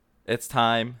It's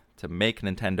time to make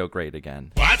Nintendo great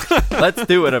again. What? Let's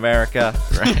do it, America.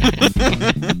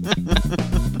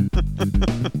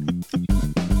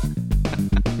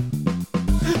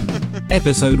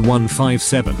 Episode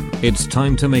 157. It's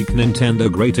time to make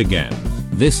Nintendo great again.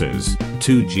 This is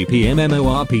 2GP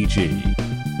MMORPG.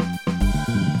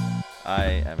 I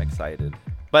am excited.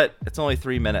 But it's only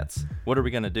 3 minutes. What are we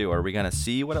going to do? Are we going to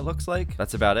see what it looks like?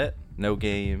 That's about it? No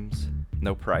games?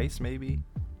 No price, maybe?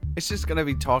 It's just going to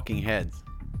be talking heads.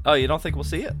 Oh, you don't think we'll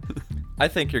see it? I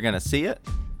think you're going to see it.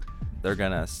 They're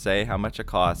going to say how much it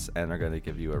costs, and they're going to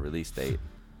give you a release date,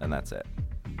 and that's it.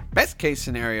 Best case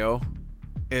scenario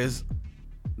is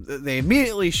they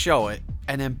immediately show it,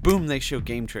 and then boom, they show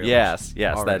game trailers. Yes,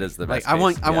 already. that is the best I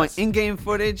case, want in-game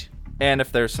footage. And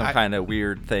if there's some kind of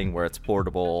weird thing where it's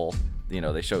portable,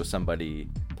 they show somebody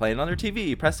playing on their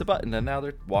TV, press a button, and now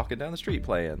they're walking down the street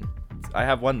playing. I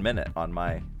have 1 minute on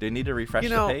my. Do you need to refresh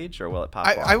the page, or will it pop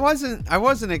on? I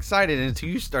wasn't excited until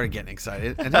you started getting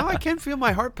excited, and now I can feel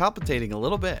my heart palpitating a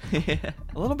little bit. Yeah.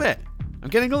 A little bit. I'm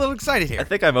getting a little excited here. I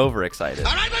think I'm overexcited.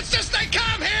 All right, let's just stay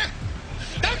calm here.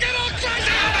 Don't get all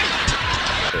crazy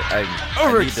on me.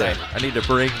 Overexcited. I need to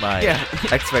bring my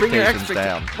expectations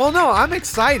down. Well, no, I'm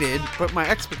excited, but my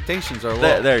expectations are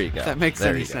low. There you go. If that makes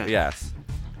any sense. Yes.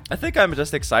 I think I'm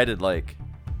just excited,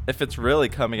 if it's really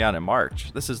coming out in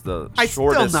March. This is the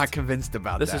shortest. I'm still not convinced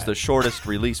about this that. This is the shortest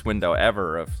release window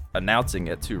ever of announcing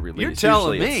it to release. You're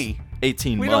telling Usually me. It's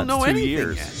 18 we months, don't know 2 anything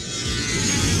years.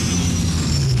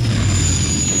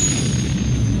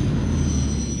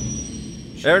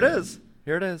 Yet. There it is.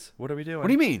 Here it is. What are we doing? What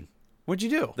do you mean? What'd you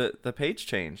do? The page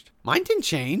changed. Mine didn't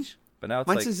change. But now it's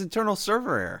Mine says internal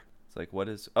server error. It's like, what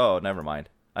is... Oh, never mind.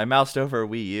 I moused over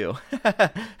Wii U.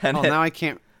 Now I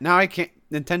can't.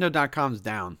 Nintendo.com's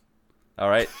down. All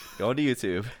right. Going to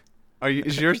YouTube.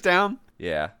 Is yours down?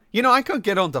 Yeah. I couldn't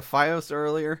get onto Fios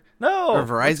earlier. No. Or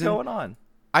Verizon. What's going on?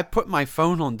 I put my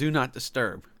phone on Do Not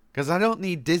Disturb. Because I don't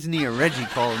need Disney or Reggie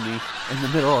calling me in the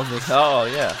middle of this. Oh,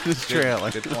 yeah. This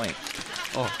trailer. Good point.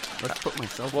 Oh, let's put my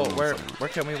cell phone on. Where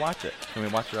can we watch it? Can we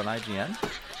watch it on IGN?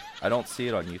 I don't see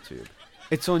it on YouTube.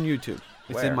 It's on YouTube.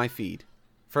 It's Where? in my feed.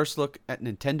 First look at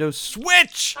Nintendo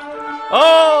Switch.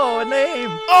 Oh, a name.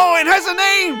 Oh, it has a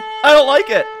name. I don't like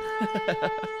it.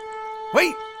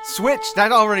 Wait, Switch.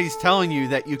 That already is telling you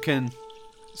that you can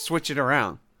switch it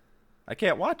around. I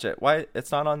can't watch it. Why?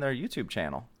 It's not on their YouTube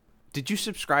channel. Did you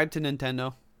subscribe to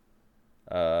Nintendo?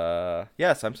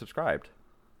 Yes, I'm subscribed.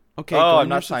 Okay. Oh, go I'm in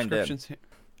not your signed in. subscriptions here.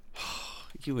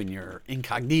 You and your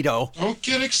incognito. Don't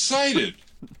get excited.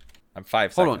 I'm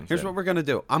 5 seconds. Hold on. Here's what we're gonna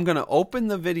do. I'm gonna open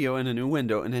the video in a new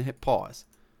window and then hit pause.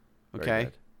 Very Okay.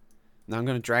 good. Now I'm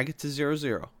gonna drag it to 0,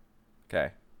 0.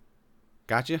 Okay.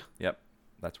 Gotcha. Yep.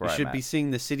 That's where You I'm should at. be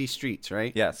seeing the city streets,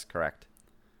 right? Yes, correct.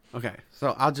 Okay.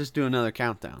 So I'll just do another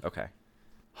countdown. Okay.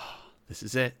 This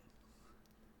is it.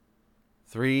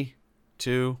 3,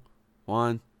 2,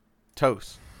 1.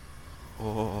 Toast.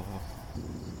 Oh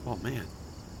man,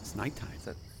 it's nighttime. Is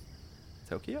that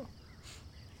Tokyo?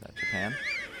 Is that Japan?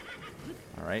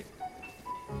 All right.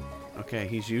 Okay,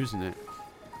 he's using it.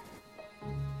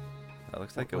 That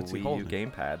looks like a What's he Wii U holding?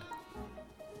 gamepad.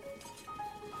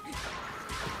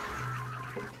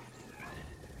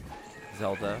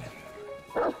 Zelda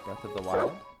Breath of the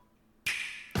Wild.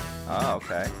 Oh,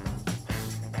 okay.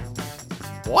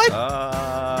 What?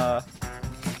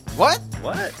 What?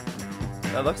 What?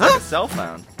 That looks like a cell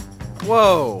phone.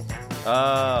 Whoa,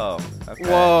 Oh, okay.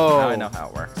 Whoa. Now I know how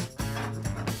it works.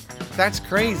 that's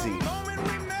crazy.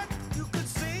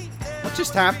 What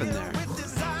just happened there?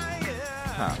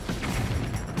 Huh.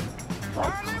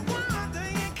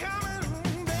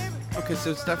 Okay,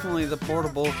 so it's definitely the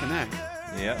portable Kinect.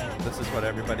 Yep, this is what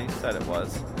everybody said it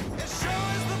was.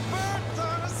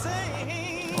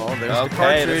 Oh, there's the Okay,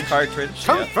 cartridge. this cartridge.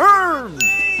 Yep. Confirmed.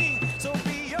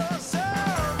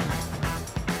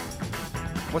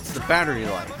 What's the battery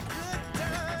like?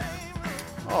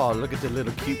 Oh, look at the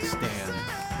little cute stand.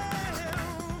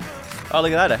 Oh,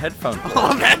 look at that, a headphone.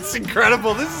 Oh, that's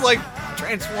incredible. This is like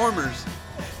Transformers.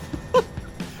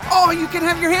 Oh, you can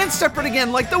have your hands separate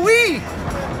again, like the Wii.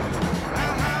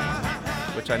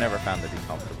 Which I never found to be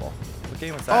comfortable. What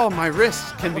game was that? Oh, my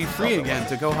wrists can be What's the free other again one?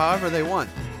 to go however they want.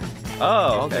 Oh,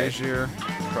 Well, okay. there's your...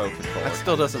 Pro controller. That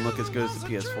still doesn't look as good as the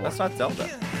PS4 That's not Zelda.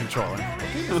 controller.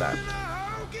 What game is that?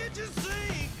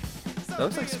 That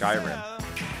looks like Skyrim.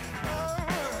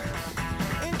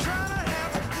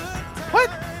 What?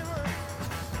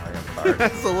 Mario Kart.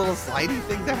 That's a little slidey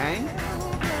thing to hang?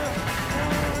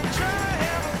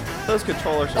 Those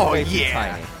controllers are Oh, way too yeah.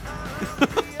 tiny.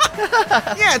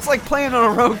 Yeah, it's like playing on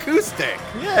a Roku stick.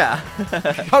 Yeah.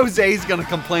 Jose's gonna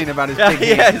complain about his Yeah, big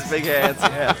yeah, hands. his big hands.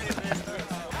 Yeah.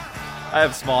 I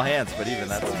have small hands, but even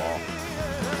that's small.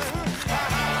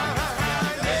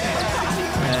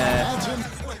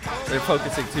 They're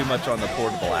focusing too much on the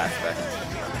portable aspect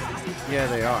Yeah,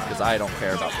 they are. because I don't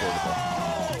care about portable.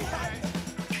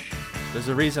 There's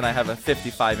a reason I have a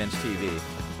 55-inch TV.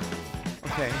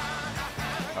 Okay.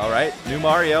 All right, new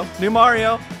Mario.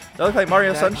 That looks like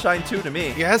Mario Sunshine 2 to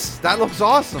me. Yes, that looks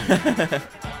awesome.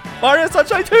 Mario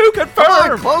Sunshine 2 Come on,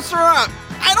 confirmed. closer up.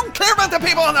 I don't care about the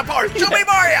people on the board. Show me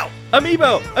Mario.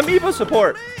 Amiibo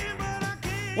support.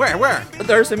 Where?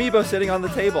 There's Amiibo sitting on the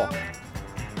table.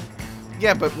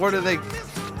 Yeah, but what are they?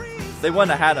 They wouldn't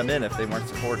have had them in if they weren't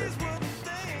supported.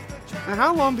 Now,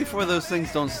 how long before those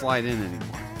things don't slide in anymore?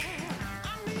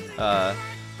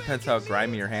 Depends how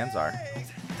grimy your hands are.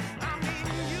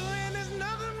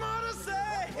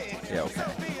 Yeah, okay.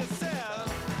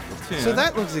 Splatoon. So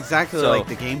that looks exactly So- like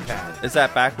the gamepad. Is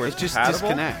that backwards It just compatible?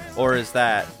 disconnects. Or is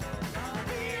that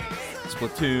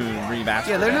Splatoon remastered?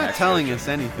 Yeah, they're not NX telling version? us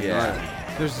anything. Yeah. Are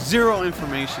they? There's zero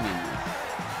information in there.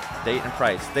 Date and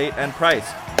price. Date and price.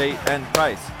 Date and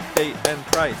price. Date and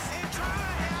price.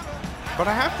 But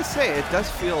I have to say, it does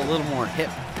feel a little more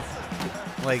hip.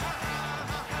 Like,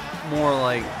 more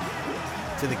like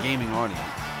to the gaming audience.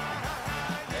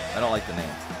 I don't like the name.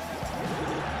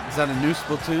 Is that a new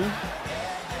Splatoon?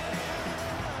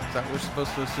 Is that what we're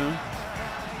supposed to assume?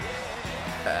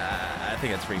 I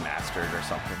think it's remastered or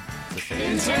something. It's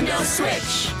the same. Nintendo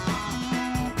Switch.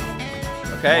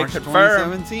 Okay, March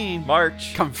confirmed. 2017.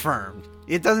 March. Confirmed.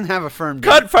 It doesn't have a firm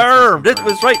date. Confirmed! It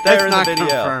was right there That's in the not video.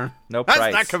 confirmed. No That's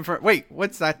price. not confirmed. Wait,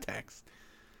 what's that text?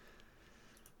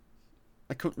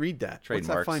 I couldn't read that. What's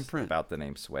that Trademarks fine print? about the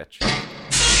name Switch.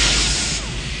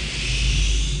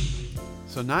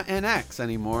 So not NX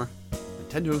anymore.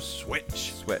 Nintendo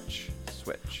Switch. Switch.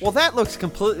 Well, that looks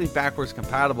completely backwards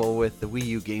compatible with the Wii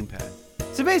U gamepad.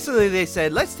 So basically, they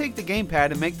said, let's take the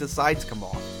gamepad and make the sides come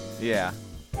off. Yeah.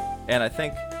 And I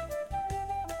think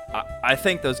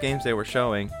those games they were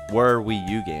showing were Wii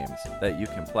U games that you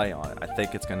can play on it. I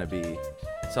think it's going to be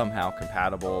somehow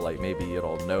compatible. Like maybe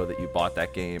it'll know that you bought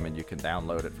that game and you can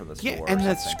download it from the store. Yeah, or and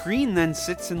the something. screen then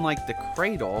sits in like the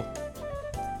cradle.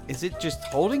 Is it just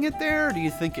holding it there, or do you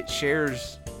think it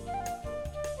shares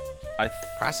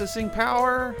processing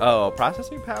power? Oh,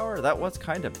 processing power? That was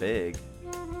kind of big.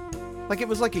 Like it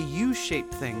was like a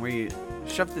U-shaped thing where you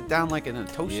shoved it down like in a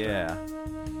toaster. Yeah.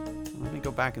 Let me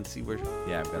go back and see where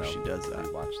Yeah, I'm where gonna she does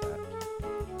that. watch that.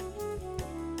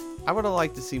 I would have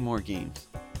liked to see more games.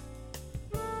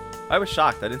 I was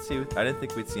shocked. I didn't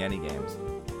think we'd see any games.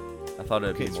 I thought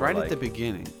it'd Okay, be it's more right like at the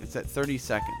beginning. It's at 30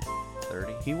 seconds.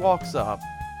 30. He walks up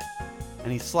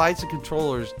and he slides the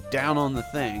controllers down on the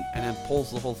thing and then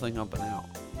pulls the whole thing up and out.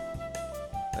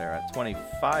 There at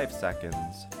 25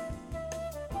 seconds.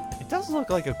 It does look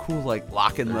like a cool like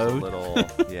lock and There's a load.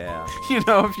 little, yeah. You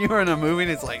know, if you were in a movie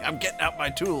and it's like, I'm getting out my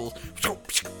tools.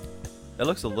 It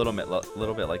looks a little bit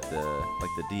like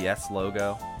the DS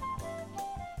logo.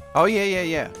 Oh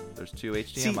yeah. There's two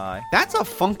See, HDMI. that's a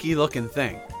funky looking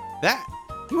thing. That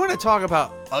you want to talk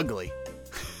about ugly?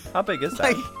 How big is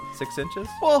that? like- 6 inches?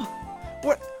 Well,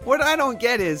 what I don't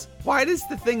get is why does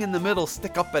the thing in the middle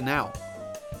stick up and out?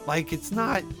 Like it's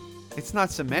not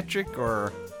symmetric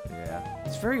or Yeah.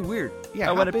 it's very weird. Yeah, I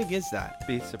how wouldn't big is that?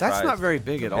 Be surprised. That's not very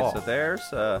big at Okay, all. So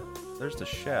there's the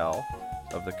shell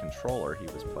of the controller he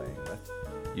was playing with.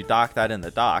 You dock that in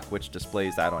the dock, which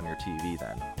displays that on your TV.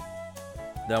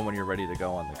 Then when you're ready to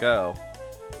go on the go,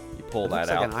 you pull It that looks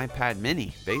out. like an iPad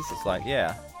Mini, basically. It's like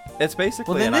it's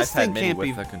basically Well, then an this iPad thing Mini can't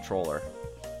with be- a controller.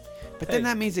 But hey. then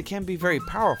that means it can be very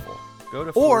powerful. Go to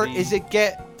Or 40. does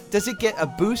it get a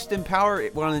boost in power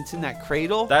when it's in that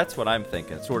cradle? That's what I'm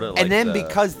thinking. Sort of like and then the,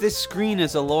 because this screen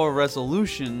is a lower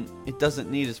resolution, it doesn't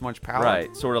need as much power.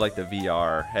 right, sort of like the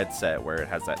VR headset where it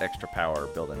has that extra power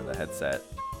built into the headset.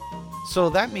 So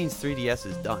that means 3DS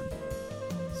is done.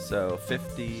 So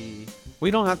 50. We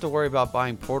don't have to worry about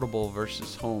buying portable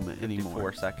versus home anymore.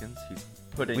 4 seconds. He's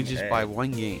putting We just buy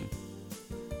one game.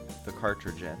 the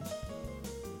cartridge in.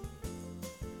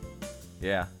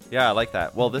 Yeah, I like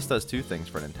that. Well, this does two things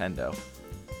for Nintendo.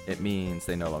 It means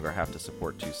they no longer have to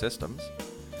support two systems.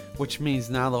 Which means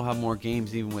now they'll have more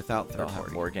games even without They'll third have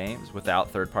party. more games without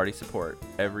third-party support.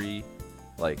 Every,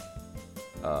 like,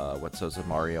 what's those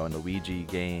Mario and Luigi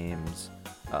games,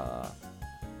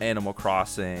 Animal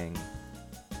Crossing,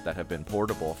 that have been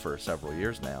portable for several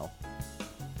years now,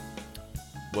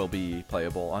 will be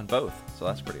playable on both. So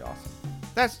that's pretty awesome.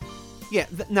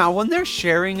 Now when they're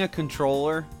sharing a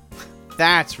controller,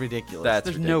 that's ridiculous. That's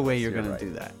There's no way ridiculous, you're you're gonna right.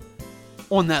 do that.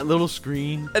 on that little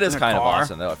screen. It is in a kind of car.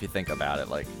 awesome, though, if you think about it.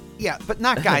 Like, Yeah, but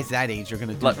not guys that age are going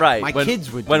to do that. right. My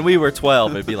kids would do When we were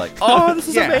 12, it'd be like, oh, this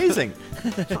is Yeah. amazing.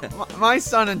 that. My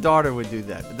son and daughter would do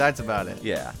that, but that's about it.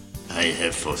 Yeah. I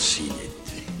have foreseen it.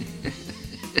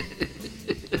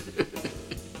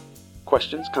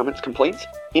 Questions, comments, complaints?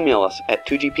 Email us at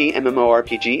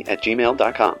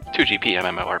 2gpmmorpg@gmail.com. 2GP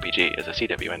MMORPG is a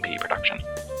CWNP production.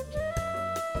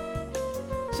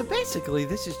 So basically,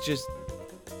 this is just...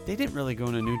 They didn't really go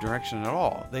in a new direction at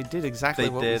all. They did exactly They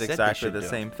what we did said they exactly should the do.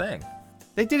 same thing.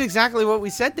 They did exactly what we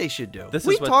said they should do. This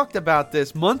We is what- talked about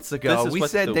this months ago. This is We what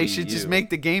said the they Wii should just U- make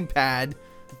the gamepad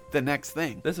the next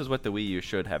thing. This is what the Wii U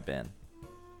should have been.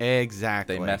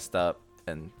 Exactly. They messed up,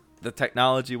 and the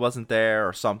technology wasn't there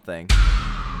or something.